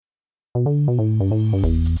Your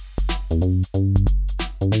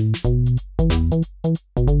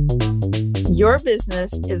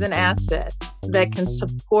business is an asset that can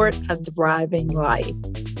support a thriving life.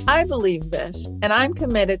 I believe this, and I'm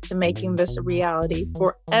committed to making this a reality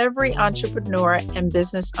for every entrepreneur and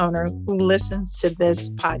business owner who listens to this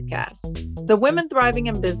podcast. The Women Thriving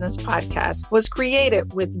in Business podcast was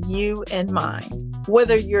created with you in mind.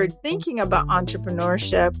 Whether you're thinking about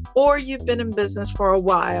entrepreneurship or you've been in business for a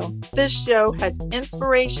while, this show has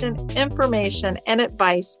inspiration, information, and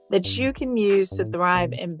advice that you can use to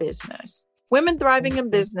thrive in business. Women Thriving in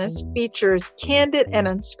Business features candid and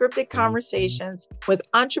unscripted conversations with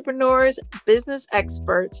entrepreneurs, business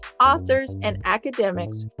experts, authors, and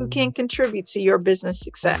academics who can contribute to your business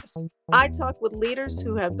success. I talk with leaders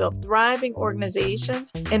who have built thriving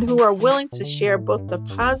organizations and who are willing to share both the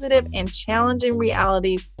positive and challenging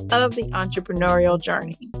realities of the entrepreneurial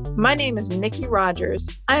journey. My name is Nikki Rogers.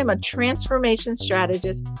 I am a transformation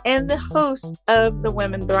strategist and the host of the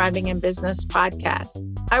Women Thriving in Business podcast.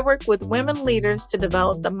 I work with women leaders to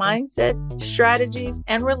develop the mindset, strategies,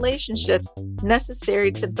 and relationships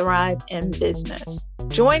necessary to thrive in business.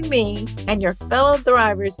 Join me and your fellow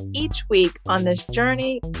thrivers each week on this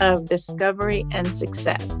journey of discovery and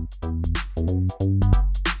success.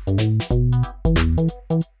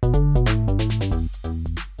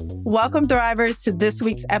 Welcome, Thrivers, to this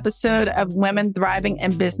week's episode of Women Thriving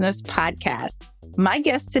in Business podcast. My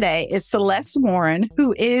guest today is Celeste Warren,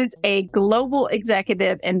 who is a global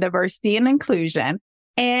executive in diversity and inclusion,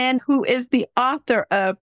 and who is the author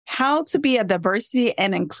of How to Be a Diversity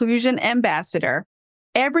and Inclusion Ambassador,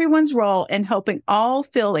 Everyone's Role in Helping All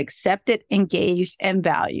Feel Accepted, Engaged, and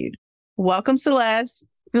Valued. Welcome, Celeste.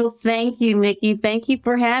 Well, thank you, Nikki. Thank you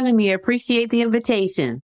for having me. I appreciate the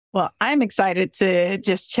invitation. Well, I'm excited to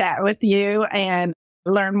just chat with you and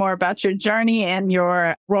learn more about your journey and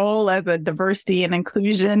your role as a diversity and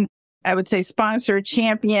inclusion, I would say, sponsor,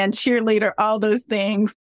 champion, cheerleader, all those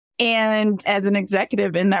things. And as an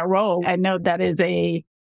executive in that role, I know that is a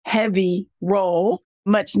heavy role,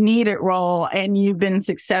 much needed role, and you've been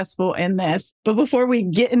successful in this. But before we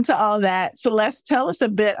get into all that, Celeste, tell us a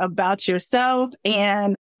bit about yourself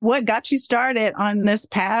and what got you started on this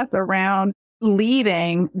path around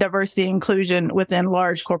leading diversity and inclusion within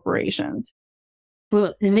large corporations.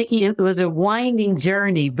 Well, Nikki, it was a winding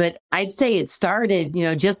journey, but I'd say it started,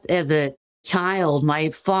 just as a child.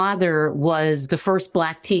 My father was the first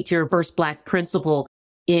Black teacher, first Black principal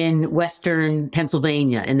in Western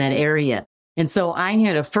Pennsylvania, in that area. And so I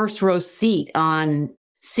had a first row seat on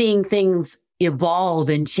seeing things evolve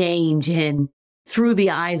and change and through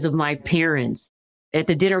the eyes of my parents. At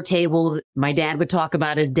the dinner table, my dad would talk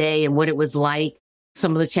about his day and what it was like,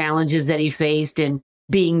 some of the challenges that he faced and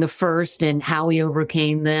being the first and how he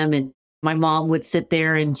overcame them. And my mom would sit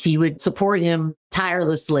there and she would support him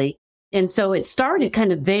tirelessly. And so it started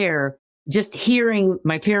kind of there, just hearing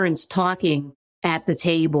my parents talking at the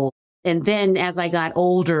table. And then as I got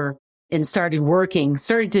older and started working,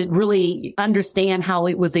 started to really understand how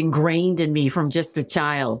it was ingrained in me from just a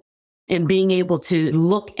child and being able to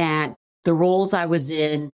look at the roles I was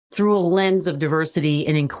in through a lens of diversity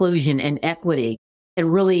and inclusion and equity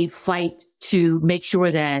and really fight to make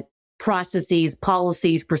sure that processes,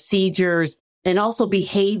 policies, procedures, and also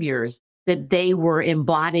behaviors that they were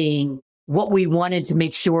embodying what we wanted to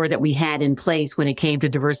make sure that we had in place when it came to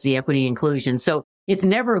diversity, equity, and inclusion. So it's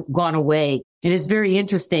never gone away. And it's very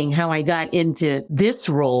interesting how I got into this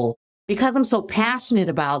role because I'm so passionate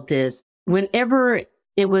about this. Whenever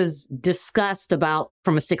it was discussed about,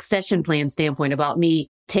 from a succession plan standpoint, about me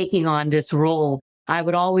taking on this role, I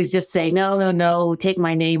would always just say, no, take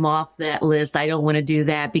my name off that list. I don't want to do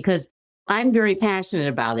that because I'm very passionate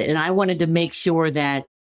about it. And I wanted to make sure that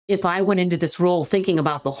if I went into this role thinking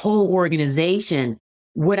about the whole organization,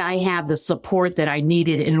 would I have the support that I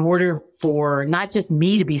needed in order for not just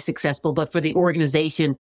me to be successful, but for the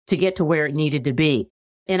organization to get to where it needed to be?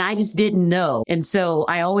 And I just didn't know. And so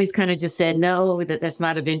I always kind of just said, no, that's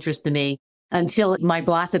not of interest to me, until my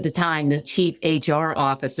boss at the time, the chief HR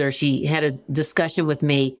officer, she had a discussion with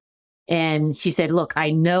me and she said, look,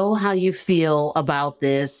 I know how you feel about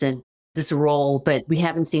this and this role, but we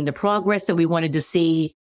haven't seen the progress that we wanted to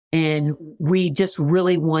see. And we just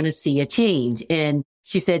really want to see a change. And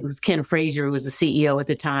she said it was Ken Frazier, who was the CEO at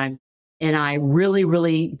the time. And I really,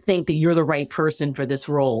 really think that you're the right person for this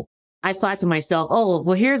role. I thought to myself, oh,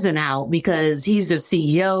 well, here's an out because he's the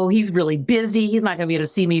CEO. He's really busy. He's not going to be able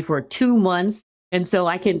to see me for 2 months. And so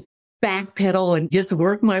I can backpedal and just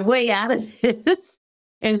work my way out of it.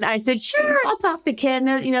 And I said, sure, I'll talk to Ken,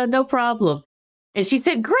 no problem. And she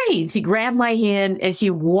said, great. She grabbed my hand and she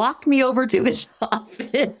walked me over to his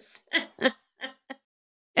office.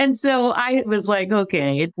 And so I was like,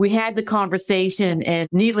 okay, we had the conversation, and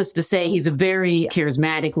needless to say, he's a very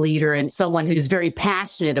charismatic leader and someone who's very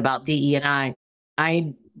passionate about DE&I.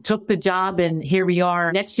 I took the job, and here we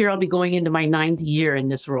are. Next year, I'll be going into my 9th year in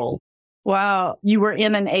this role. Wow. You were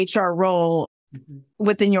in an HR role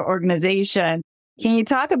within your organization. Can you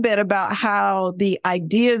talk a bit about how the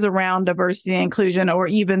ideas around diversity and inclusion, or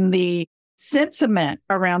even the sentiment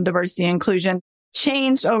around diversity and inclusion,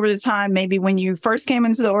 changed over the time, maybe when you first came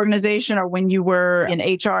into the organization or when you were in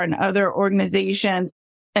HR and other organizations,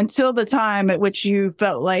 until the time at which you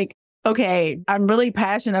felt like, okay, I'm really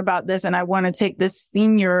passionate about this and I want to take this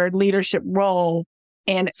senior leadership role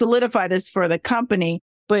and solidify this for the company.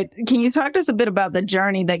 But can you talk to us a bit about the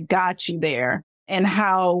journey that got you there and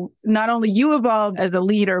how not only you evolved as a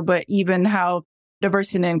leader, but even how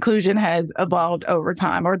diversity and inclusion has evolved over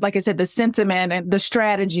time? Or like I said, the sentiment and the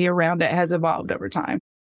strategy around it has evolved over time.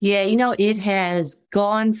 Yeah, it has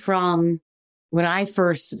gone from when I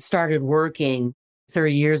first started working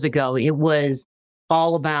 30 years ago, it was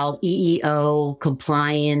all about EEO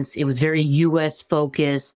compliance. It was very US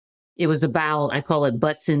focused. It was about, I call it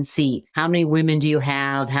butts in seats. How many women do you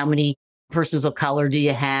have? How many persons of color do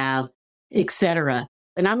you have, et cetera?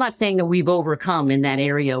 And I'm not saying that we've overcome in that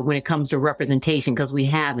area when it comes to representation, because we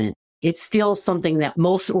haven't. It's still something that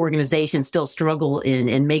most organizations still struggle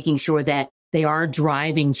in making sure that they are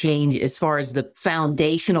driving change as far as the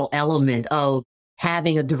foundational element of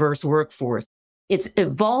having a diverse workforce. It's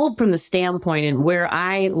evolved from the standpoint, and where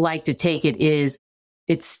I like to take it is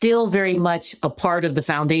it's still very much a part of the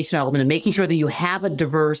foundational element of making sure that you have a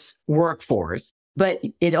diverse workforce, but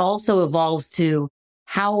it also evolves to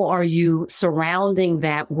how are you surrounding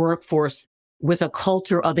that workforce with a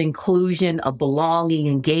culture of inclusion, of belonging,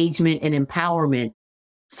 engagement, and empowerment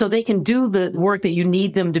so they can do the work that you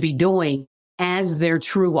need them to be doing as their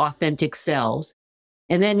true, authentic selves.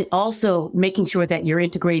 And then also making sure that you're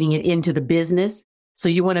integrating it into the business. So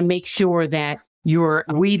you want to make sure that you're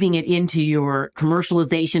weaving it into your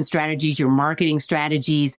commercialization strategies, your marketing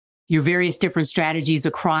strategies, your various different strategies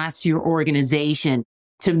across your organization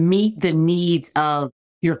to meet the needs of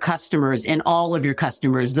your customers and all of your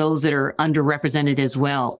customers, those that are underrepresented as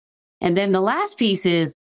well. And then the last piece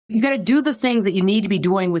is you got to do the things that you need to be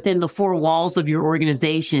doing within the four walls of your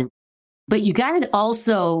organization. But you got to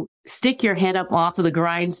also stick your head up off of the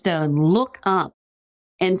grindstone, look up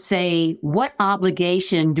and say, what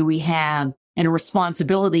obligation do we have and a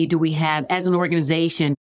responsibility do we have as an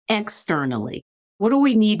organization externally? What do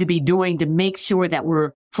we need to be doing to make sure that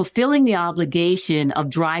we're fulfilling the obligation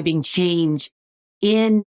of driving change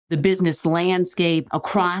in the business landscape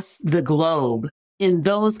across the globe in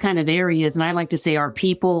those kind of areas? And I like to say our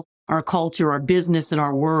people, our culture, our business, and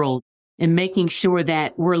our world, and making sure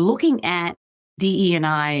that we're looking at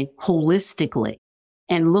DE&I holistically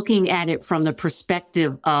and looking at it from the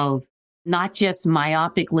perspective of not just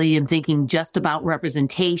myopically and thinking just about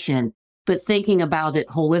representation, but thinking about it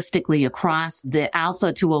holistically across the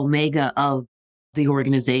alpha to omega of the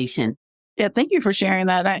organization. Yeah, thank you for sharing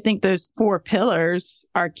that. I think those 4 pillars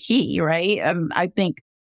are key, right? I think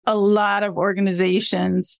a lot of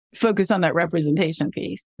organizations focus on that representation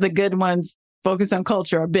piece. The good ones focus on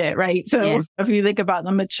culture a bit, right? So if you think about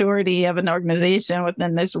the maturity of an organization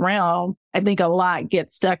within this realm, I think a lot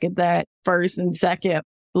gets stuck at that first and second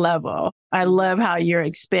level. I love how you're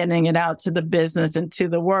expanding it out to the business and to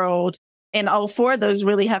the world. And all 4 of those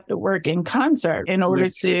really have to work in concert in order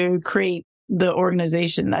to create the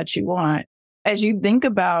organization that you want. As you think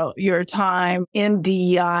about your time in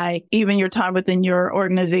DEI, even your time within your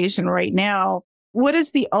organization right now, what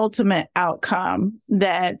is the ultimate outcome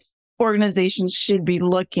that organizations should be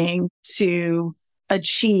looking to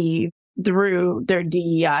achieve through their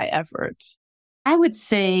DEI efforts? I would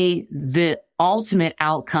say the ultimate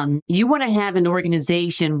outcome, you want to have an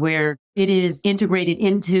organization where it is integrated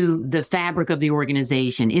into the fabric of the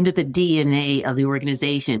organization, into the DNA of the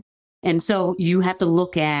organization. And so you have to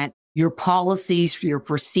look at your policies, your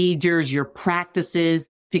procedures, your practices,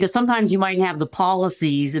 because sometimes you might have the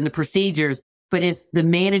policies and the procedures, but if the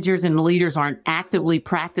managers and the leaders aren't actively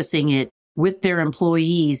practicing it with their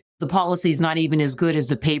employees, the policy is not even as good as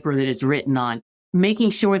the paper that it's written on. Making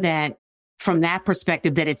sure that from that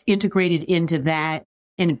perspective, that it's integrated into that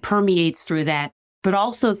and it permeates through that, but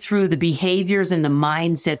also through the behaviors and the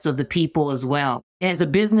mindsets of the people as well. As a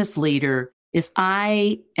business leader, if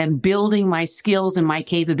I am building my skills and my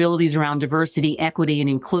capabilities around diversity, equity, and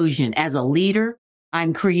inclusion as a leader,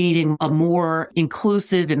 I'm creating a more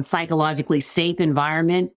inclusive and psychologically safe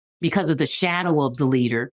environment because of the shadow of the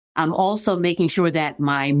leader. I'm also making sure that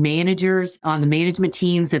my managers on the management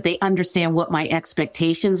teams, that they understand what my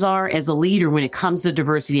expectations are as a leader when it comes to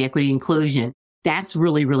diversity, equity, inclusion. That's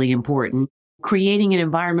really, really important. Creating an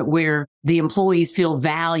environment where the employees feel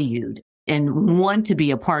valued and want to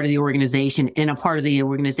be a part of the organization and a part of the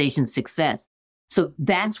organization's success. So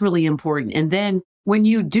that's really important. And then when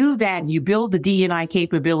you do that, you build the D&I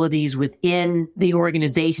capabilities within the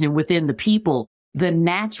organization and within the people, the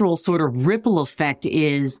natural sort of ripple effect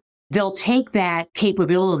is they'll take that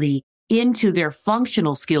capability into their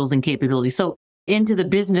functional skills and capabilities. So into the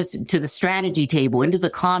business, to the strategy table, into the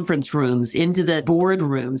conference rooms, into the board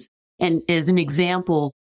rooms. And as an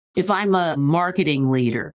example, if I'm a marketing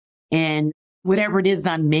leader and whatever it is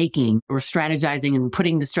I'm making or strategizing and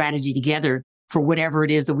putting the strategy together for whatever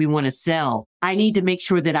it is that we want to sell, I need to make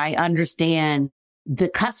sure that I understand the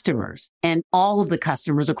customers and all of the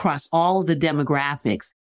customers across all of the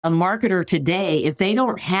demographics. A marketer today, if they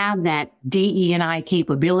don't have that DE&I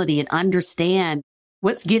capability and understand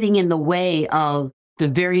what's getting in the way of the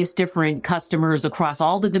various different customers across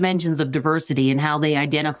all the dimensions of diversity and how they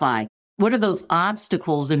identify, what are those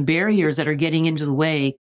obstacles and barriers that are getting into the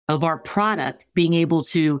way of our product being able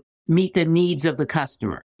to meet the needs of the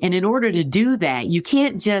customer? And in order to do that, you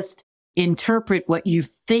can't just interpret what you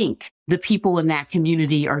think the people in that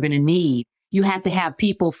community are going to need. You have to have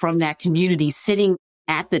people from that community sitting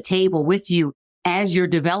at the table with you as you're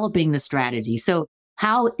developing the strategy. So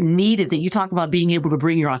how neat is it? You talk about being able to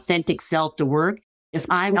bring your authentic self to work. If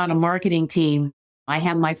I'm on a marketing team, I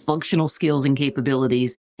have my functional skills and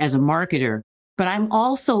capabilities as a marketer, but I'm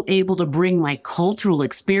also able to bring my cultural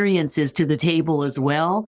experiences to the table as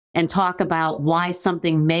well and talk about why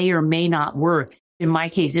something may or may not work, in my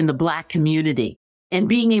case, in the Black community, and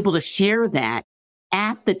being able to share that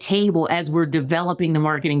at the table as we're developing the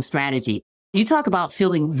marketing strategy. You talk about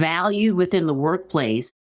feeling valued within the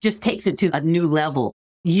workplace, just takes it to a new level.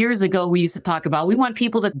 Years ago, we used to talk about, we want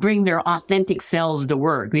people to bring their authentic selves to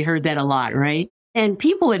work. We heard that a lot, right? And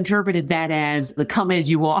people interpreted that as the come as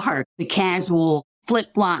you are, the casual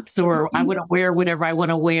flip-flops, or I want to wear whatever I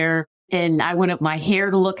want to wear, and I want my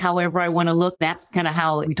hair to look however I want to look. That's kind of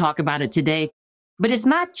how we talk about it today. But it's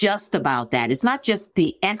not just about that. It's not just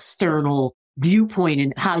the external viewpoint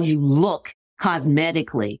and how you look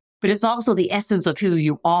cosmetically, but it's also the essence of who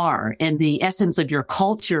you are and the essence of your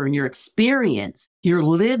culture and your experience, your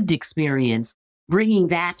lived experience, bringing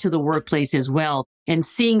that to the workplace as well and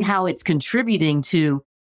seeing how it's contributing to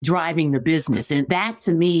driving the business. And that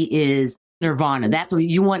to me is nirvana. That's what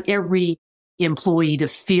you want every employee to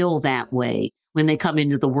feel that way when they come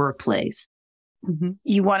into the workplace. Mm-hmm.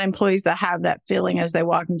 You want employees to have that feeling as they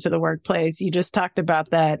walk into the workplace. You just talked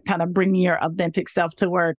about that, kind of bringing your authentic self to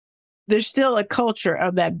work. There's still a culture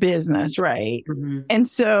of that business, right? Mm-hmm. And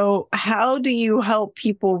so how do you help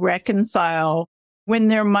people reconcile when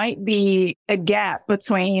there might be a gap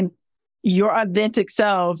between your authentic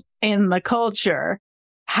self and the culture?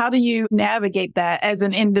 How do you navigate that as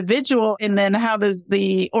an individual? And then how does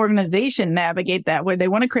the organization navigate that, where they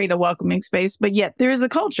want to create a welcoming space, but yet there is a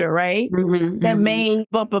culture, right? Mm-hmm. That may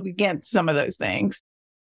bump up against some of those things.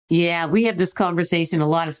 Yeah, we have this conversation a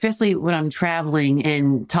lot, especially when I'm traveling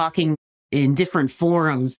and talking in different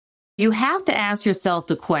forums. You have to ask yourself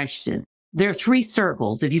the question. There are three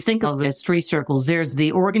circles. If you think of it as three circles, there's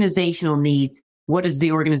the organizational needs. What is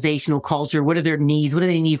the organizational culture? What are their needs? What do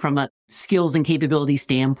they need from a skills and capability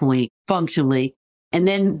standpoint, functionally? And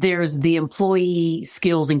then there's the employee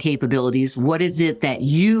skills and capabilities. What is it that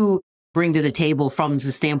you bring to the table from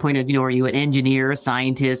the standpoint of, are you an engineer, a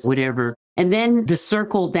scientist, whatever? And then the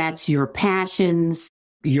circle, that's your passions,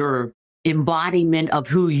 your embodiment of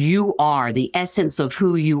who you are, the essence of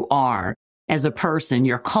who you are as a person,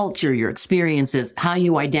 your culture, your experiences, how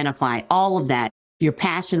you identify, all of that, your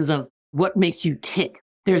passions of what makes you tick.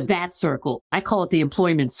 There's that circle. I call it the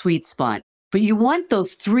employment sweet spot. But you want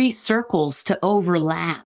those three circles to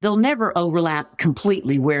overlap. They'll never overlap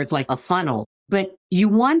completely where it's like a funnel, but you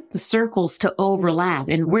want the circles to overlap.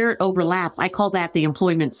 And where it overlaps, I call that the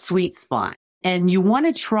employment sweet spot. And you want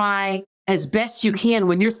to try as best you can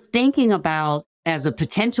when you're thinking about as a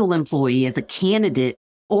potential employee, as a candidate,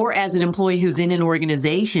 or as an employee who's in an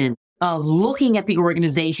organization, of looking at the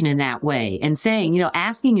organization in that way and saying,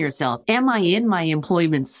 asking yourself, am I in my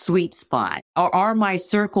employment sweet spot? Or are my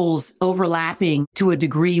circles overlapping to a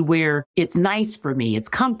degree where it's nice for me, it's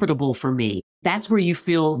comfortable for me? That's where you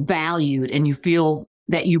feel valued and you feel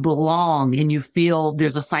that you belong and you feel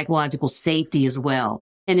there's a psychological safety as well.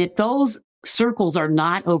 And if those circles are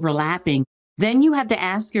not overlapping, then you have to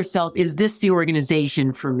ask yourself, is this the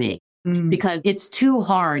organization for me? Mm-hmm. Because it's too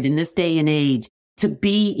hard in this day and age to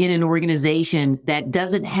be in an organization that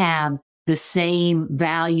doesn't have the same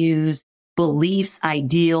values, beliefs,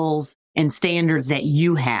 ideals, and standards that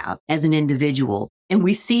you have as an individual. And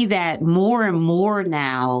we see that more and more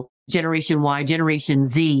now, Generation Y, Generation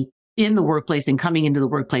Z in the workplace and coming into the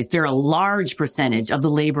workplace. They're a large percentage of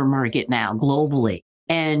the labor market now globally.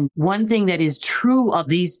 And one thing that is true of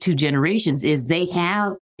these two generations is they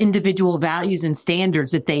have individual values and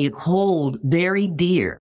standards that they hold very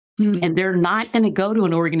dear. And they're not going to go to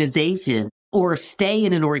an organization or stay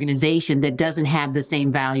in an organization that doesn't have the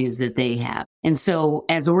same values that they have. And so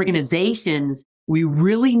as organizations, we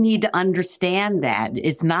really need to understand that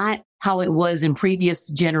it's not how it was in previous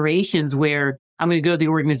generations where I'm going to go to the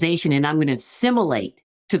organization and I'm going to assimilate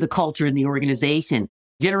to the culture in the organization.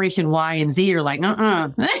 Generation Y and Z are like,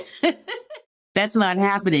 that's not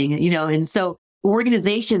happening, and so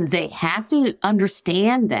organizations, they have to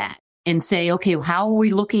understand that and say, okay, how are we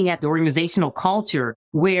looking at the organizational culture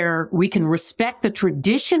where we can respect the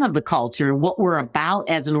tradition of the culture, what we're about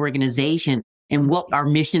as an organization and what our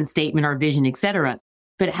mission statement, our vision, et cetera.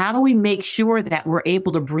 But how do we make sure that we're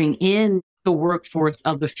able to bring in the workforce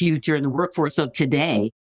of the future and the workforce of today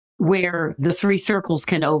where the three circles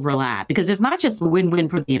can overlap? Because it's not just a win-win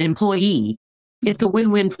for the employee, it's a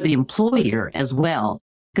win-win for the employer as well.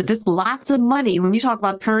 Because there's lots of money. When you talk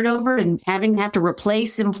about turnover and have to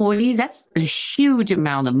replace employees, that's a huge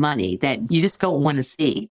amount of money that you just don't want to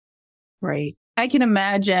see. Right. I can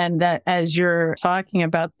imagine that as you're talking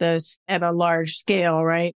about this at a large scale,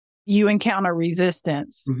 right? You encounter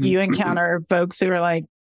resistance. Mm-hmm. You encounter folks who are like,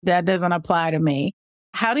 that doesn't apply to me.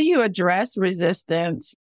 How do you address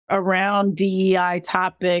resistance around DEI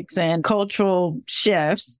topics and cultural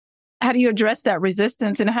shifts? How do you address that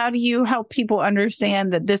resistance, and how do you help people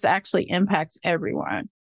understand that this actually impacts everyone?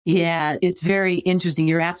 Yeah, it's very interesting.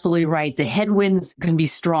 You're absolutely right. The headwinds can be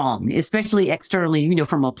strong, especially externally,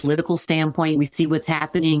 from a political standpoint. We see what's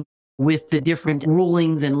happening with the different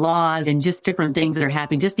rulings and laws and just different things that are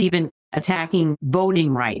happening, just even attacking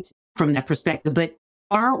voting rights from that perspective. But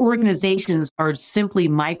our organizations are simply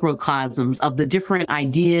microcosms of the different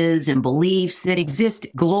ideas and beliefs that exist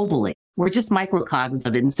globally. We're just microcosms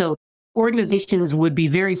of it. And so organizations would be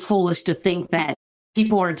very foolish to think that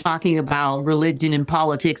people aren't talking about religion and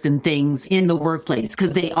politics and things in the workplace,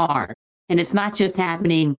 because they are. And it's not just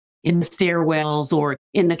happening in the stairwells or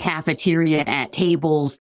in the cafeteria at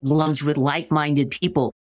tables, lunch with like-minded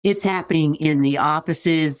people. It's happening in the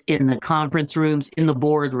offices, in the conference rooms, in the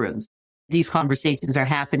boardrooms. These conversations are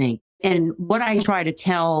happening. And what I try to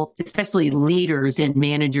tell, especially leaders and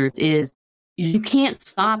managers, is you can't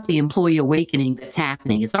stop the employee awakening that's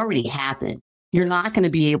happening. It's already happened. You're not going to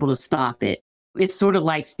be able to stop it. It's sort of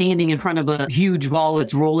like standing in front of a huge ball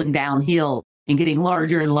that's rolling downhill and getting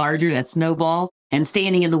larger and larger, that snowball, and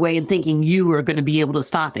standing in the way and thinking you are going to be able to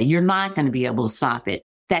stop it. You're not going to be able to stop it.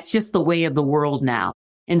 That's just the way of the world now.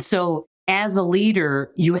 And so as a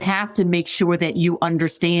leader, you have to make sure that you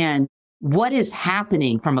understand what is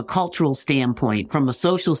happening from a cultural standpoint, from a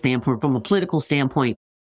social standpoint, from a political standpoint,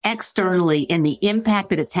 externally, and the impact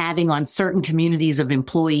that it's having on certain communities of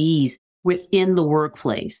employees within the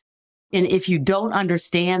workplace. And if you don't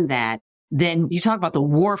understand that, then you talk about the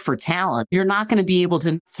war for talent. You're not going to be able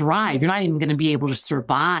to thrive. You're not even going to be able to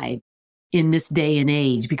survive in this day and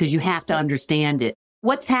age, because you have to understand it.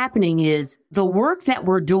 What's happening is the work that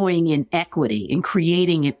we're doing in equity, in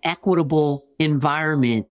creating an equitable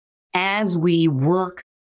environment as we work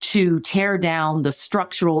to tear down the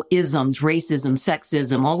structural isms, racism,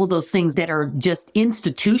 sexism, all of those things that are just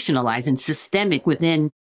institutionalized and systemic within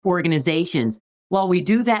organizations. While we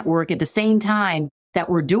do that work, at the same time that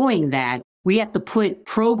we're doing that, we have to put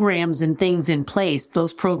programs and things in place,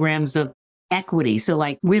 those programs of equity. So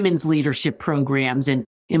like women's leadership programs and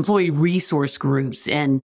employee resource groups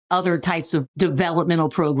and other types of developmental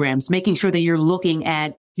programs, making sure that you're looking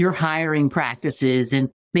at your hiring practices and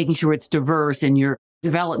making sure it's diverse in your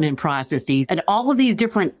development processes, and all of these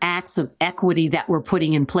different acts of equity that we're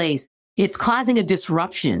putting in place. It's causing a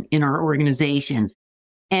disruption in our organizations.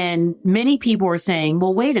 And many people are saying,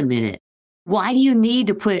 well, wait a minute. Why do you need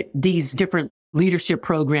to put these different leadership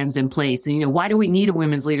programs in place? And, why do we need a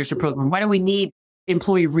women's leadership program? Why do we need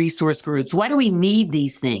employee resource groups? Why do we need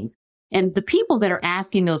these things? And the people that are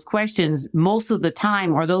asking those questions most of the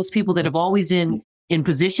time are those people that have always been in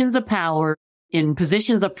positions of power, in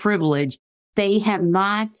positions of privilege. They have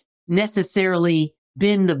not necessarily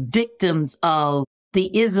been the victims of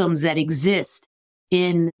the isms that exist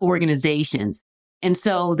in organizations. And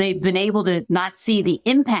so they've been able to not see the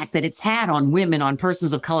impact that it's had on women, on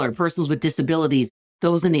persons of color, persons with disabilities,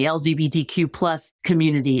 those in the LGBTQ plus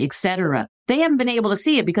community, et cetera. They haven't been able to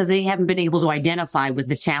see it because they haven't been able to identify with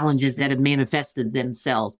the challenges that have manifested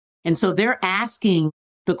themselves. And so they're asking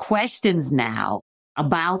the questions now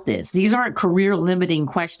about this. These aren't career limiting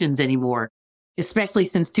questions anymore, especially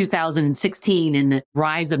since 2016 and the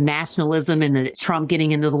rise of nationalism and the Trump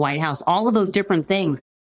getting into the White House, all of those different things.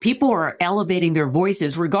 People are elevating their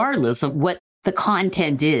voices regardless of what the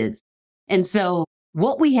content is. And so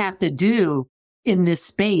what we have to do in this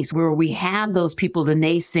space where we have those people, the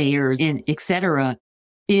naysayers and et cetera,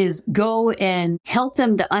 is go and help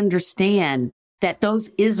them to understand that those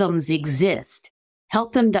isms exist.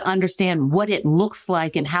 Help them to understand what it looks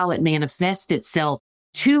like and how it manifests itself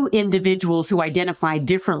to individuals who identify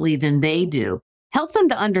differently than they do. Help them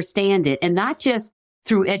to understand it, and not just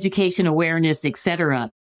through education, awareness, et cetera,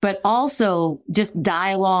 but also just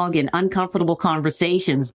dialogue and uncomfortable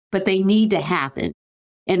conversations, but they need to happen.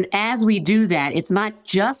 And as we do that, it's not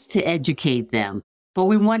just to educate them, but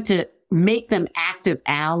we want to make them active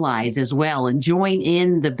allies as well and join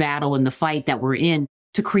in the battle and the fight that we're in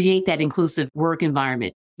to create that inclusive work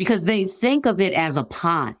environment, because they think of it as a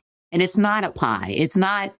pie, and it's not a pie. It's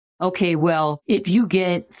not, okay, well, if you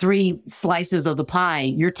get 3 slices of the pie,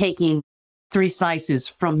 you're taking 3 slices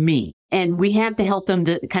from me. And we have to help them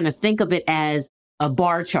to kind of think of it as a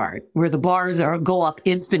bar chart where the bars go up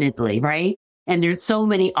infinitely, right? And there's so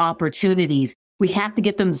many opportunities. We have to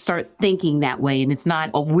get them to start thinking that way. And it's not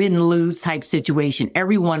a win-lose type situation.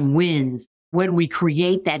 Everyone wins when we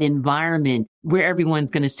create that environment where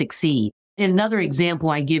everyone's going to succeed. And another example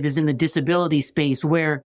I give is in the disability space,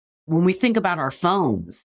 where when we think about our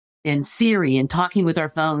phones and Siri and talking with our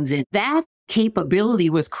phones, and that capability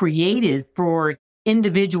was created for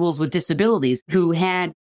individuals with disabilities who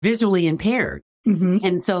had visually impaired. Mm-hmm.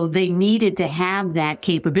 And so they needed to have that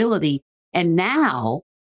capability. And now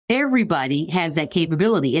everybody has that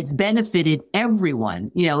capability. It's benefited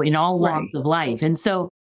everyone, in all walks of life. And so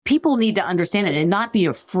people need to understand it and not be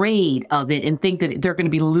afraid of it and think that they're going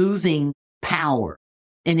to be losing power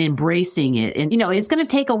and embracing it. And, it's going to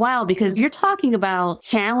take a while, because you're talking about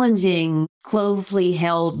challenging closely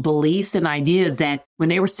held beliefs and ideas that when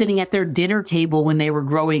they were sitting at their dinner table when they were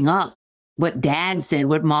growing up, what dad said,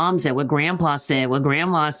 what mom said, what grandpa said, what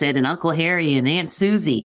grandma said, and Uncle Harry and Aunt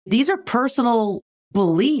Susie. These are personal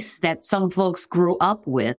beliefs that some folks grew up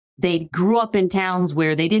with. They grew up in towns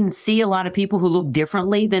where they didn't see a lot of people who looked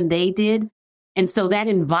differently than they did. And so that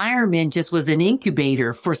environment just was an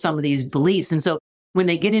incubator for some of these beliefs. And so when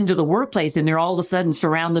they get into the workplace and they're all of a sudden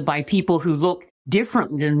surrounded by people who look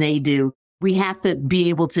different than they do, we have to be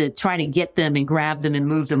able to try to get them and grab them and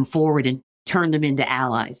move them forward and turn them into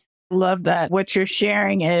allies. Love that. What you're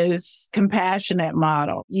sharing is compassionate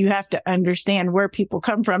model. You have to understand where people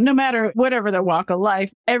come from, no matter whatever their walk of life.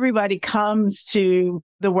 Everybody comes to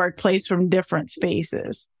the workplace from different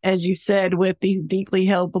spaces, as you said, with these deeply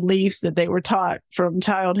held beliefs that they were taught from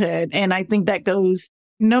childhood. And I think that goes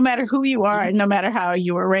no matter who you are, and no matter how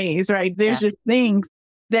you were raised, right? There's just things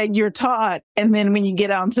that you're taught. And then when you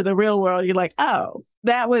get out into the real world, you're like, oh,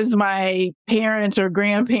 that was my parents or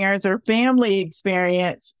grandparents or family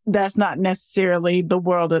experience. That's not necessarily the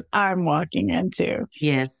world that I'm walking into.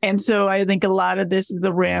 Yes. And so I think a lot of this is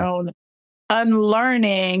around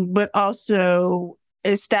unlearning, but also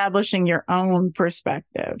establishing your own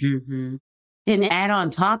perspective. Mm-hmm. And add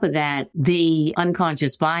on top of that, the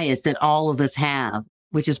unconscious bias that all of us have,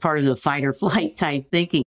 which is part of the fight or flight type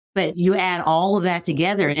thinking. But you add all of that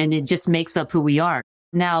together and it just makes up who we are.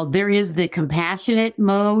 Now, there is the compassionate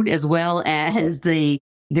mode as well as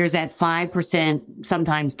there's that 5%,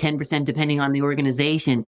 sometimes 10%, depending on the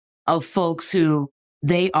organization, of folks who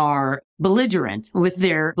they are belligerent with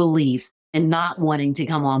their beliefs and not wanting to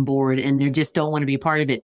come on board, and they just don't want to be a part of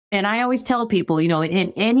it. And I always tell people,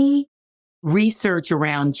 in any research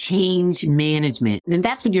around change management, and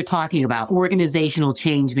that's what you're talking about, organizational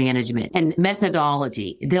change management and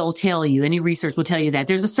methodology. They'll tell you, any research will tell you that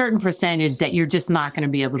there's a certain percentage that you're just not going to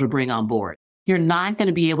be able to bring on board. You're not going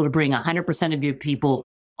to be able to bring 100% of your people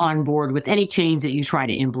on board with any change that you try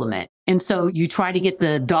to implement. And so you try to get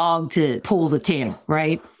the dog to pull the tail,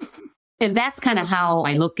 right? And that's kind of how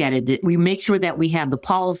I look at it. That we make sure that we have the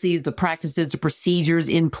policies, the practices, the procedures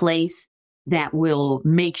in place that will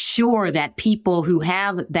make sure that people who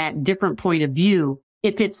have that different point of view,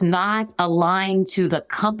 if it's not aligned to the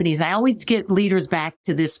companies, I always get leaders back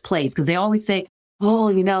to this place because they always say,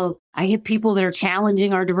 oh, I get people that are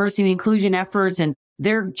challenging our diversity and inclusion efforts and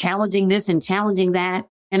they're challenging this and challenging that.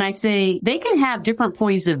 And I say, they can have different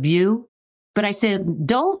points of view, but I said,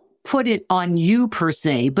 don't put it on you per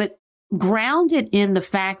se, but ground it in the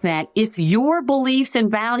fact that it's your beliefs and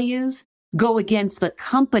values go against the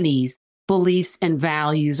company's beliefs and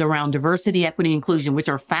values around diversity, equity, inclusion, which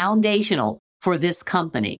are foundational for this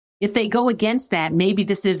company. If they go against that, maybe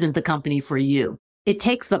this isn't the company for you. It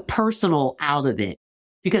takes the personal out of it,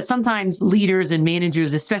 because sometimes leaders and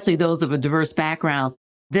managers, especially those of a diverse background,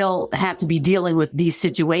 they'll have to be dealing with these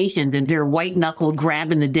situations and they're white knuckled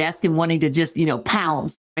grabbing the desk and wanting to just,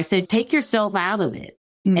 pounce. I said, take yourself out of it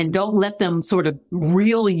and don't let them sort of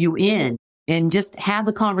reel you in, and just have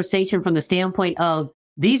the conversation from the standpoint of,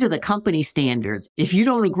 these are the company standards. If you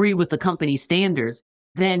don't agree with the company standards,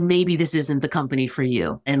 then maybe this isn't the company for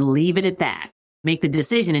you, and leave it at that. Make the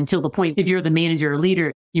decision until the point, if you're the manager or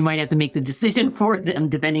leader, you might have to make the decision for them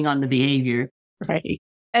depending on the behavior. Right.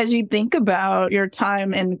 As you think about your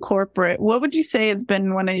time in corporate, what would you say has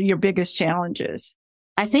been one of your biggest challenges?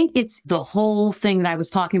 I think it's the whole thing that I was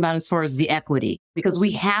talking about as far as the equity, because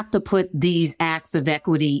we have to put these acts of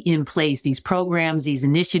equity in place, these programs, these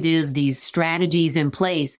initiatives, these strategies in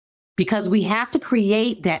place, because we have to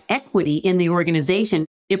create that equity in the organization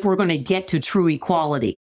if we're going to get to true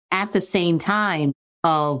equality. At the same time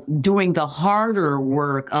of doing the harder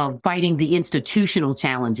work of fighting the institutional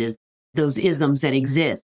challenges, those isms that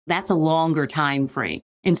exist. That's a longer time frame.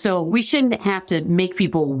 And so we shouldn't have to make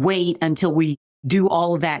people wait until we do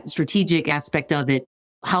all of that strategic aspect of it,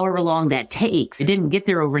 however long that takes. It didn't get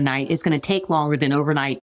there overnight. It's going to take longer than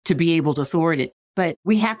overnight to be able to thwart it. But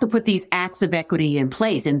we have to put these acts of equity in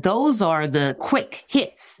place. And those are the quick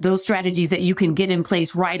hits, those strategies that you can get in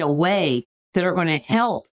place right away that are going to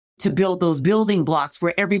help to build those building blocks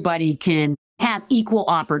where everybody can have equal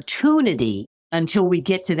opportunity until we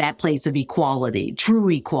get to that place of equality, true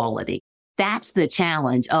equality. That's the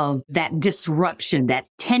challenge of that disruption, that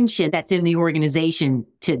tension that's in the organization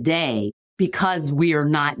today, because we are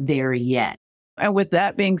not there yet. And with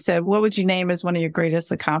that being said, what would you name as one of your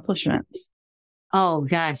greatest accomplishments? Oh,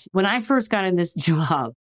 gosh. When I first got in this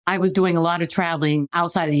job, I was doing a lot of traveling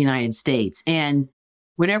outside of the United States. And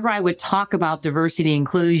whenever I would talk about diversity and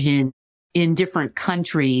inclusion in different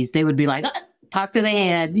countries, they would be like, talk to the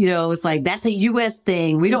head. It's like, that's a U.S.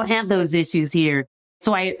 thing. We don't have those issues here.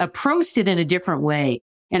 So I approached it in a different way.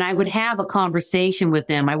 And I would have a conversation with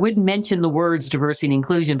them. I wouldn't mention the words diversity and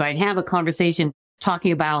inclusion, but I'd have a conversation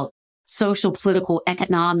talking about social, political,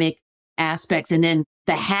 economic aspects, and then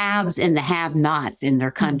the haves and the have-nots in their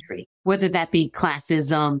country, whether that be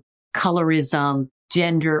classism, colorism,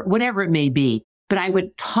 gender, whatever it may be. But I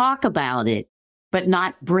would talk about it, but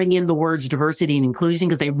not bring in the words diversity and inclusion,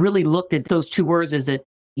 because they really looked at those two words as a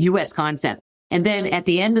U.S. concept. And then at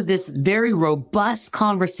the end of this very robust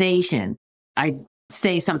conversation, I'd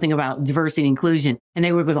say something about diversity and inclusion, and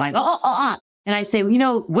they would be like, And I'd say,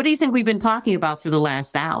 what do you think we've been talking about for the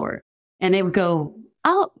last hour? And they would go,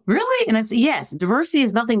 oh, really? And I'd say, yes, diversity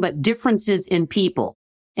is nothing but differences in people.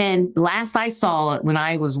 And last I saw it, when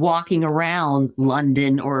I was walking around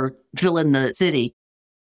London or fill in the city,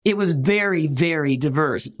 it was very, very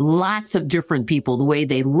diverse. Lots of different people, the way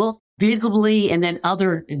they look visibly, and then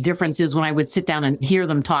other differences when I would sit down and hear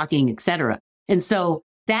them talking, et cetera. And so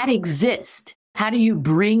that exists. How do you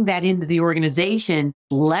bring that into the organization,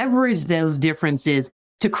 leverage those differences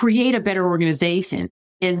to create a better organization?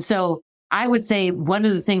 And so I would say one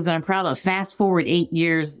of the things that I'm proud of, fast forward 8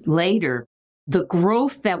 years later, the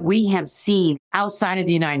growth that we have seen outside of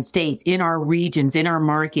the United States, in our regions, in our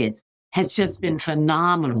markets, has just been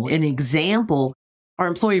phenomenal. An example, our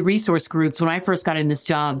employee resource groups, when I first got in this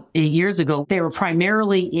job 8 years ago, they were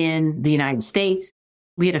primarily in the United States.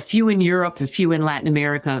 We had a few in Europe, a few in Latin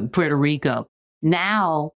America, and Puerto Rico.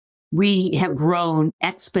 Now we have grown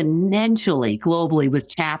exponentially globally with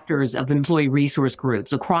chapters of employee resource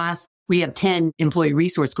groups across. We have 10 employee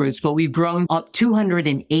resource groups, but we've grown up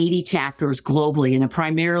 280 chapters globally, and a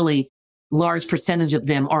primarily large percentage of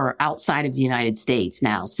them are outside of the United States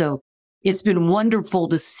now. So it's been wonderful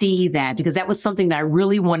to see that, because that was something that I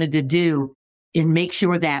really wanted to do, and make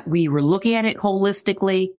sure that we were looking at it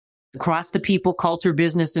holistically across the people, culture,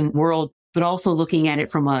 business, and world, but also looking at it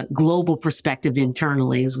from a global perspective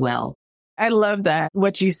internally as well. I love that.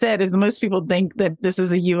 What you said is most people think that this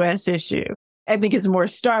is a U.S. issue. I think it's more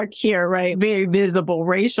stark here, right? Very visible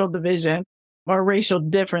racial division or racial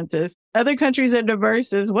differences. Other countries are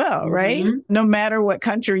diverse as well, right? Mm-hmm. No matter what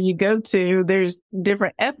country you go to, there's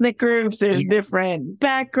different ethnic groups, there's different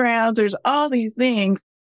backgrounds, there's all these things.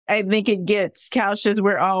 I think it gets couched as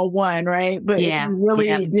we're all one, right? But if you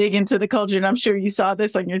really dig into the culture, and I'm sure you saw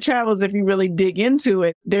this on your travels, if you really dig into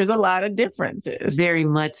it, there's a lot of differences. Very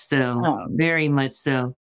much so. Very much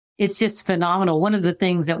so. It's just phenomenal. One of the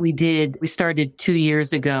things that we did, we started 2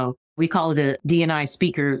 years ago, we call it a D&I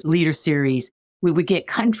Speaker Leader Series. We would get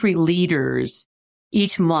country leaders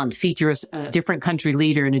each month feature a different country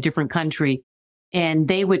leader in a different country. And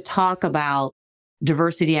they would talk about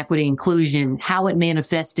diversity, equity, inclusion, how it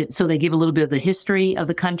manifested. So they give a little bit of the history of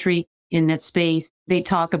the country in that space. They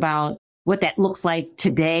talk about what that looks like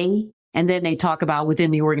today. And then they talk about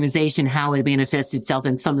within the organization, how it manifests itself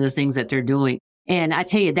and some of the things that they're doing. And I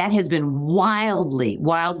tell you, that has been wildly,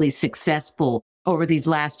 wildly successful over these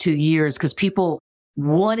last 2 years because people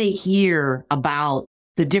want to hear about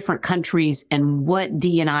the different countries and what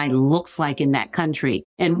D&I looks like in that country.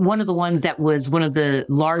 And one of the ones that was one of the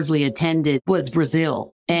largely attended was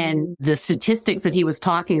Brazil. And the statistics that he was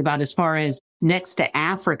talking about as far as next to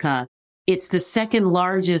Africa, it's the second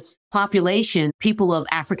largest population, people of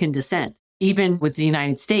African descent, even with the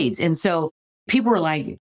United States. And so people were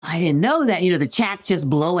like, I didn't know that, the chat's just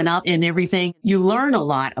blowing up and everything. You learn a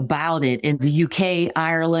lot about it in the UK,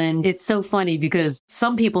 Ireland. It's so funny because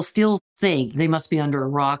some people still think they must be under a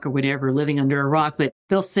rock or whatever, living under a rock, but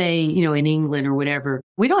they'll say, in England or whatever,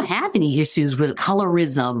 we don't have any issues with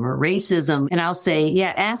colorism or racism. And I'll say,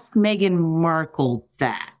 yeah, ask Meghan Markle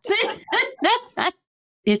that.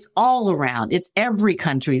 It's all around. It's every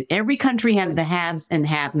country. Every country has the haves and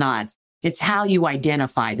have-nots. It's how you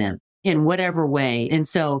identify them in whatever way. And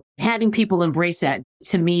so having people embrace that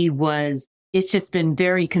to me it's just been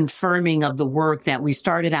very confirming of the work that we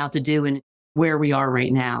started out to do and where we are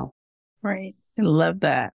right now. Right. I love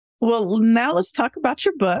that. Well, now let's talk about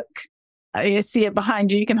your book. I see it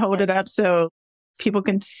behind you. You can hold it up so people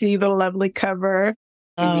can see the lovely cover.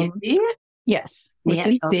 Yes, we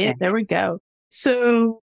can see it. There we go.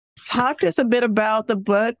 So talk to us a bit about the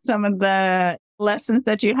book, some of the lessons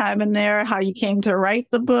that you have in there, how you came to write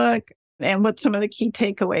the book, and what some of the key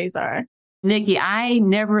takeaways are. Nikki, I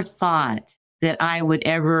never thought that I would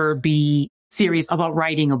ever be serious about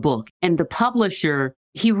writing a book. And the publisher,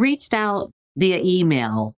 he reached out via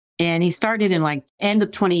email and he started in end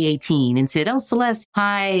of 2018 and said, "Oh, Celeste,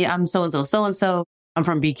 hi, I'm so-and-so, so-and-so. I'm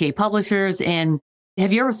from BK Publishers. And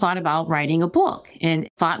have you ever thought about writing a book?" And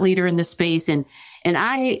thought leader in this space. And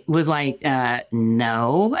I was like,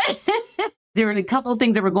 no. There were a couple of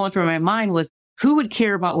things that were going through my mind was, who would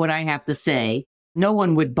care about what I have to say? No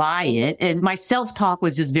one would buy it. And my self-talk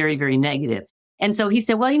was just very, very negative. And so he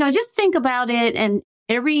said, well, just think about it. And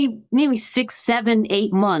every maybe 6, 7,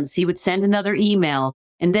 8 months, he would send another email.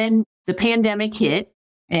 And then the pandemic hit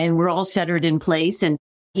and we're all shuttered in place. And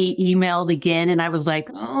he emailed again. And I was like,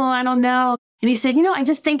 oh, I don't know. And he said, I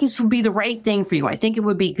just think this would be the right thing for you. I think it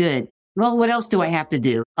would be good. Well, what else do I have to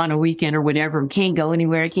do on a weekend or whatever? Can't go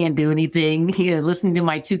anywhere. Can't do anything. Listening to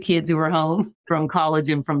my 2 kids who were home from college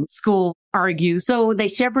and from school argue. So they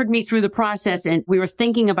shepherded me through the process and we were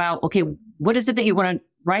thinking about, okay, what is it that you want to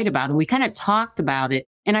write about? And we kind of talked about it.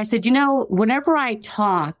 And I said, whenever I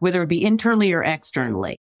talk, whether it be internally or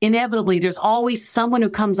externally, inevitably there's always someone who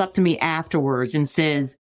comes up to me afterwards and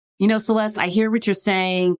says, Celeste, I hear what you're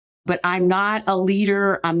saying, but I'm not a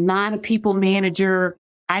leader. I'm not a people manager.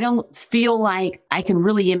 I don't feel like I can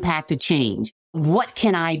really impact a change. What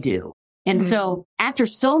can I do? And so after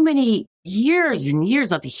so many years and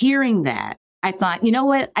years of hearing that, I thought, you know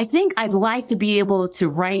what? I think I'd like to be able to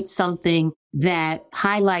write something that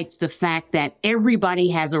highlights the fact that everybody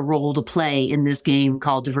has a role to play in this game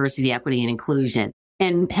called diversity, equity, and inclusion,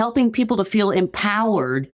 and helping people to feel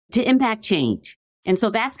empowered to impact change. And so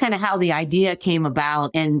that's kind of how the idea came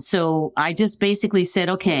about. And so I just basically said,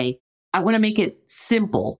 okay, I want to make it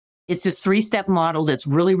simple. It's this 3-step model that's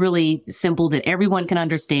really, really simple that everyone can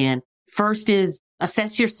understand. First is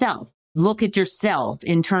assess yourself. Look at yourself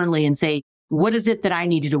internally and say, what is it that I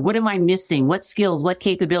need to do? What am I missing? What skills, what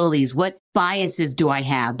capabilities, what biases do I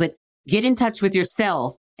have? But get in touch with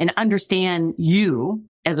yourself and understand you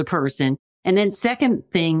as a person. And then second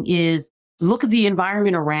thing is look at the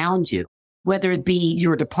environment around you, whether it be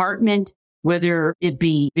your department, whether it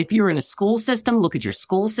be if you're in a school system, look at your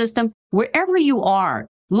school system, wherever you are,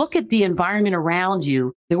 look at the environment around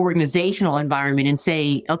you, the organizational environment and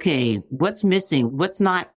say, okay, what's missing? What's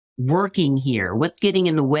not working here? What's getting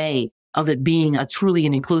in the way of it being a truly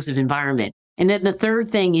an inclusive environment? And then the third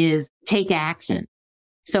thing is take action.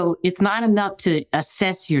 So it's not enough to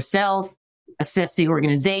assess yourself, assess the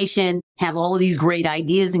organization, have all of these great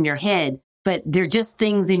ideas in your head, but they're just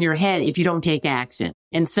things in your head if you don't take action.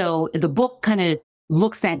 And so the book kind of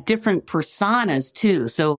looks at different personas too.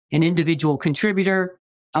 So an individual contributor,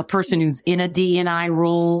 a person who's in a D&I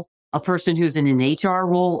role, a person who's in an HR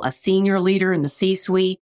role, a senior leader in the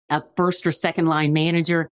C-suite, a first or second line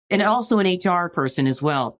manager, and also an HR person as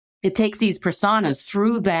well. It takes these personas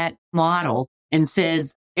through that model and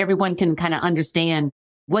says everyone can kind of understand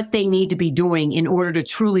what they need to be doing in order to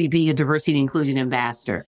truly be a diversity and inclusion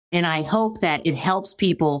ambassador. And I hope that it helps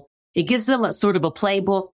people. It gives them a sort of a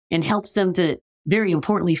playbook and helps them to, very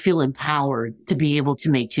importantly, feel empowered to be able to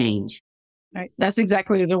make change. Right. That's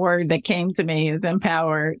exactly the word that came to me, is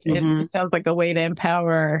empowered. It sounds like a way to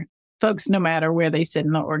empower folks no matter where they sit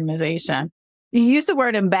in the organization. You use the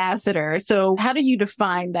word ambassador. So how do you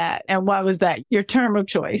define that? And why was that your term of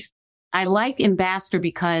choice? I like ambassador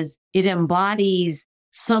because it embodies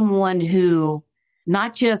someone who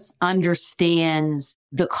not just understands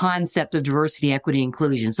the concept of diversity, equity,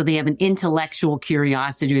 inclusion. So they have an intellectual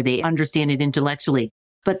curiosity, or they understand it intellectually,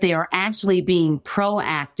 but they are actually being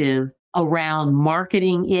proactive around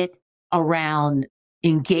marketing it, around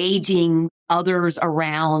engaging others,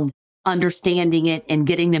 around understanding it and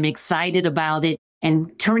getting them excited about it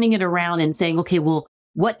and turning it around and saying, okay, well,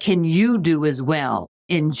 what can you do as well?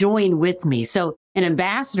 And join with me. So an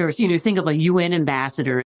ambassador, think of a UN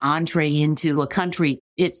ambassador, entree into a country.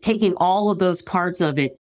 It's taking all of those parts of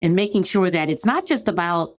it and making sure that it's not just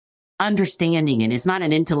about understanding it. It's not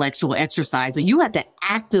an intellectual exercise, but you have to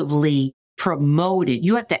actively promote it.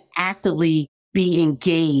 You have to actively be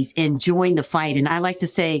engaged and join the fight. And I like to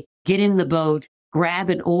say, get in the boat, grab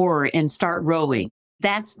an oar and start rowing.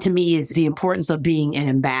 That's, to me, is the importance of being an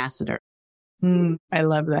ambassador. I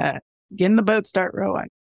love that. Get in the boat, start rowing.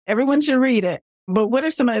 Everyone should read it. But what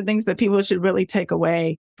are some of the things that people should really take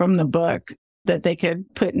away from the book that they could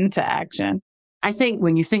put into action? I think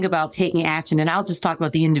when you think about taking action, and I'll just talk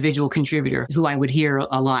about the individual contributor who I would hear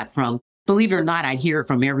a lot from. Believe it or not, I hear it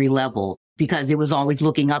from every level because it was always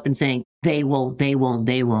looking up and saying, they won't, they won't,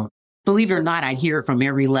 they won't. Believe it or not, I hear it from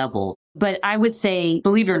every level. But I would say,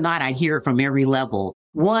 believe it or not, I hear it from every level.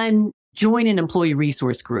 One, join an employee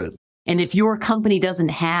resource group. And if your company doesn't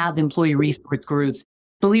have employee resource groups,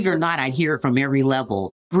 believe it or not, I hear it from every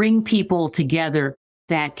level. Bring people together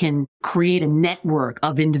that can create a network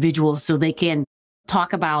of individuals so they can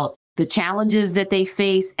talk about the challenges that they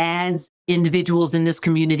face as individuals in this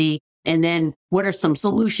community. And then what are some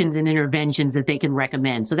solutions and interventions that they can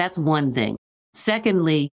recommend? So that's one thing.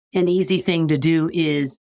 Secondly, an easy thing to do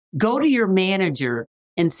is go to your manager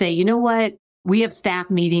and say, you know what? We have staff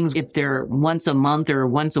meetings, if they're once a month or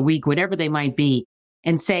once a week, whatever they might be,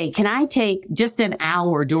 and say, can I take just an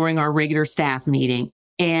hour during our regular staff meeting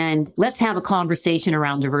and let's have a conversation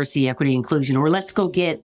around diversity, equity, inclusion, or let's go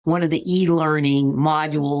get one of the e-learning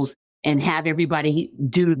modules and have everybody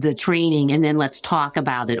do the training and then let's talk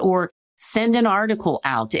about it. Or send an article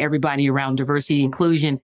out to everybody around diversity,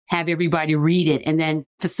 inclusion, have everybody read it and then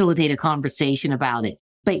facilitate a conversation about it.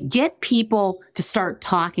 But get people to start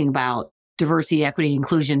talking about diversity, equity,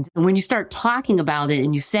 inclusion. And when you start talking about it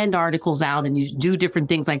and you send articles out and you do different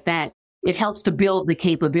things like that, it helps to build the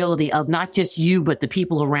capability of not just you, but the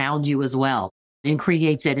people around you as well, and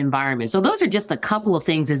creates that environment. So those are just a couple of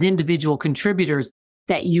things as individual contributors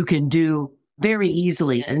that you can do very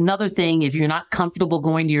easily. Another thing, if you're not comfortable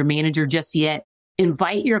going to your manager just yet,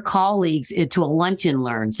 invite your colleagues to a lunch and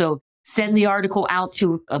learn. So send the article out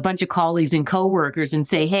to a bunch of colleagues and coworkers and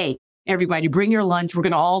say, hey, everybody, bring your lunch. We're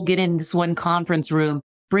going to all get in this one conference room,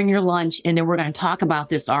 bring your lunch, and then we're going to talk about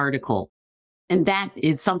this article. And that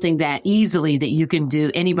is something that easily that you can do,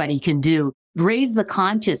 anybody can do, raise the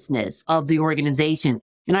consciousness of the organization.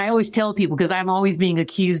 And I always tell people, because I'm always being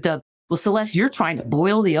accused of, well, Celeste, you're trying to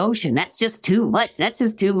boil the ocean. That's just too much. That's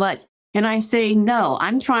just too much. And I say, no,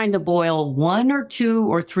 I'm trying to boil 1 or 2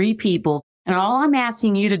 or 3 people. And all I'm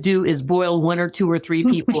asking you to do is boil 1 or 2 or 3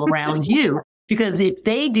 people around you. Because if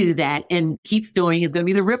they do that and keeps doing, it's going to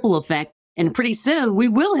be the ripple effect. And pretty soon we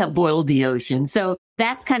will have boiled the ocean. So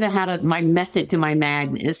that's kind of my method to my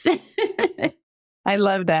madness. I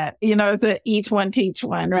love that. It's a each one, teach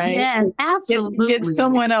one, right? Yes, absolutely. Get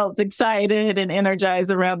someone else excited and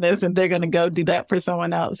energized around this, and they're going to go do that for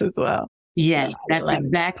someone else as well. Yes, that's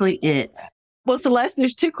exactly it. Well, Celeste,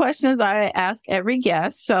 there's 2 questions I ask every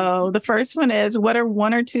guest. So the first one is, what are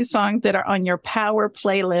 1 or 2 songs that are on your power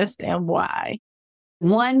playlist and why?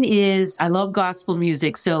 One is, I love gospel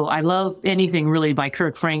music. So I love anything really by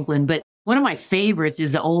Kirk Franklin. But one of my favorites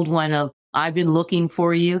is the old one of I've Been Looking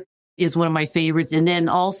for You is one of my favorites. And then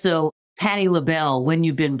also Patti LaBelle, When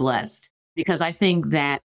You've Been Blessed, because I think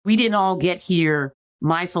that we didn't all get here.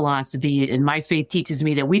 My philosophy and my faith teaches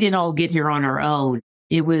me that we didn't all get here on our own.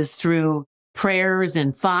 It was through prayers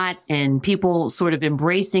and thoughts and people sort of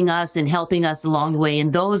embracing us and helping us along the way,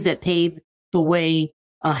 and those that paved the way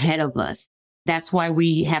ahead of us. That's why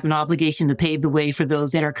we have an obligation to pave the way for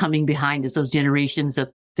those that are coming behind us, those generations that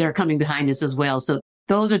are coming behind us as well. So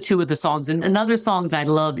those are 2 of the songs. And another song that I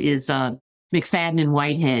love is McFadden and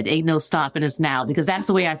Whitehead, Ain't No Stopping Us Now, because that's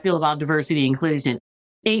the way I feel about diversity and inclusion.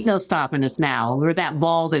 Ain't no stopping us now. We're that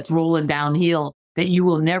ball that's rolling downhill. that you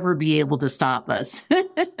will never be able to stop us.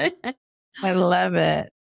 I love it.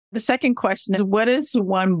 The second question is, what is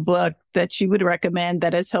one book that you would recommend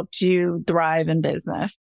that has helped you thrive in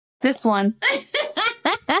business? This one.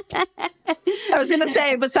 I was going to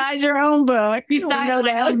say, besides your own book.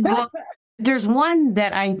 There's one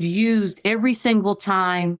that I've used every single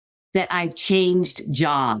time that I've changed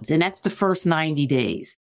jobs, and that's The First 90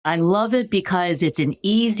 Days. I love it because it's an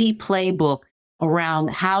easy playbook around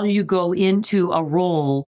how you go into a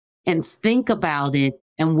role and think about it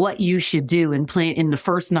and what you should do and plan in the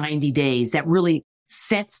first 90 days. That really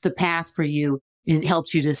sets the path for you. It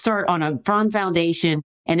helps you to start on a firm foundation,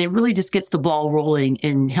 and it really just gets the ball rolling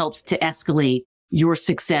and helps to escalate your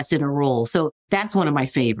success in a role. So that's one of my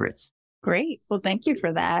favorites. Great. Well, thank you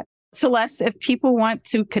for that. Celeste, if people want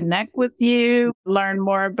to connect with you, learn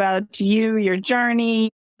more about you, your journey,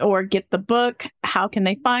 or get the book, how can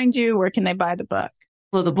they find you? Where can they buy the book?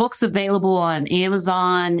 Well, the book's available on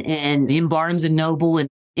Amazon and in Barnes & Noble and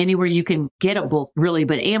anywhere you can get a book, really.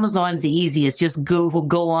 But Amazon's the easiest. Just go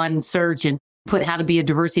on and search and put How to Be a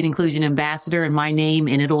Diversity and Inclusion Ambassador and my name,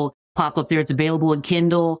 and it'll pop up there. It's available in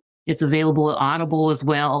Kindle. It's available at Audible as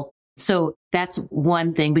well. So that's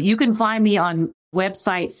one thing. But you can find me on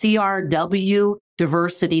website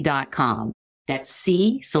crwdiversity.com. That's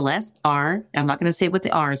C, Celeste, R. I'm not going to say what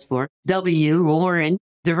the R is for. W, Lauren,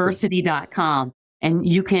 diversity.com. And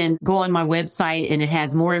you can go on my website and it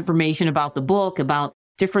has more information about the book, about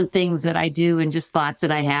different things that I do and just thoughts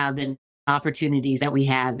that I have and opportunities that we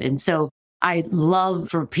have. And so I love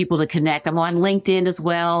for people to connect. I'm on LinkedIn as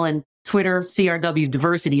well, and Twitter, CRW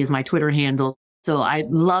Diversity is my Twitter handle. So I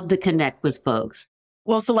love to connect with folks.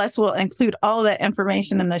 Well, Celeste will include all that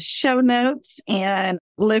information in the show notes. And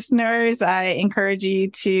listeners, I encourage you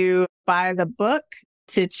to buy the book,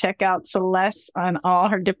 to check out Celeste on all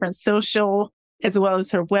her different social, as well as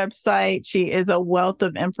her website. She is a wealth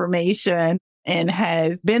of information and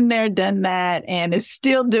has been there, done that, and is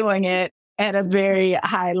still doing it at a very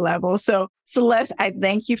high level. So Celeste, I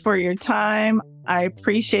thank you for your time. I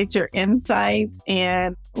appreciate your insights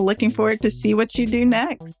and looking forward to see what you do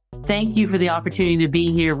next. Thank you for the opportunity to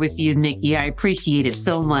be here with you, Nikki. I appreciate it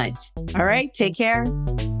so much. All right. Take care.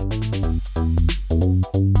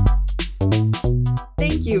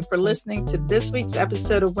 Thank you for listening to this week's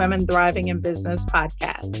episode of Women Thriving in Business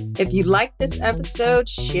podcast. If you liked this episode,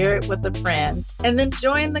 share it with a friend, and then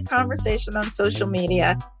join the conversation on social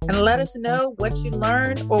media and let us know what you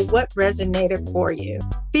learned or what resonated for you.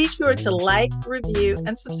 Be sure to like, review,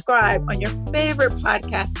 and subscribe on your favorite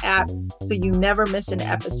podcast app so you never miss an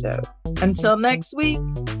episode. Until next week,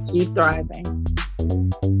 keep thriving.